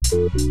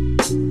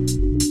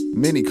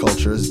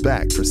Miniculture is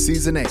back for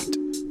Season 8.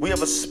 We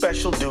have a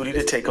special duty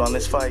to take on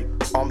this fight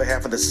on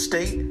behalf of the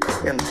state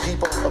and the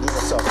people of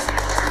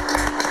Minnesota.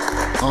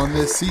 On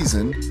this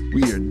season,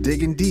 we are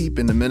digging deep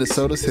into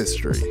Minnesota's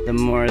history. The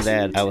more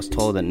that I was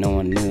told that no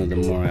one knew, the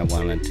more I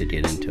wanted to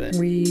get into it.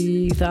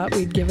 We thought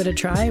we'd give it a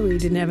try. We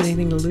didn't have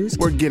anything to lose.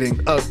 We're getting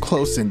up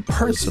close and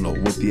personal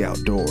with the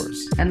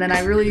outdoors. And then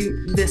I really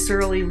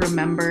viscerally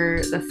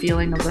remember the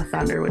feeling of the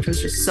thunder, which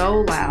was just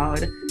so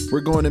loud.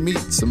 We're going to meet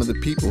some of the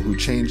people who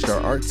changed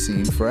our art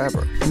scene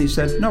forever. And he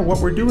said, no, what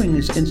we're doing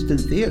is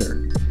instant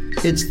theater.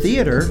 It's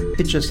theater,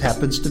 it just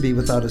happens to be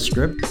without a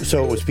script.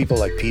 So it was people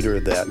like Peter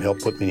that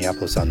helped put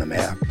Minneapolis on the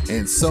map.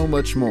 And so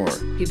much more.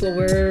 People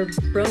were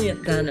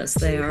brilliant then as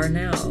they are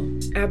now.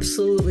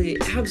 Absolutely,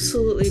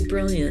 absolutely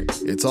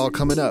brilliant. It's all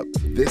coming up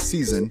this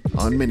season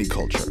on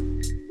Miniculture.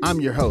 I'm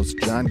your host,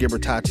 John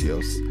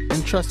Ghibertatios,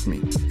 and trust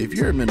me, if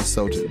you're a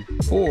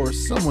Minnesotan or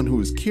someone who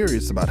is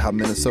curious about how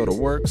Minnesota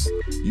works,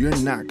 you're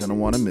not going to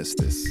want to miss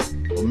this.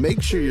 Well,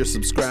 make sure you're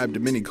subscribed to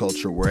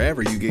Miniculture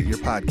wherever you get your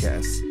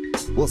podcasts.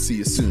 We'll see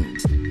you soon.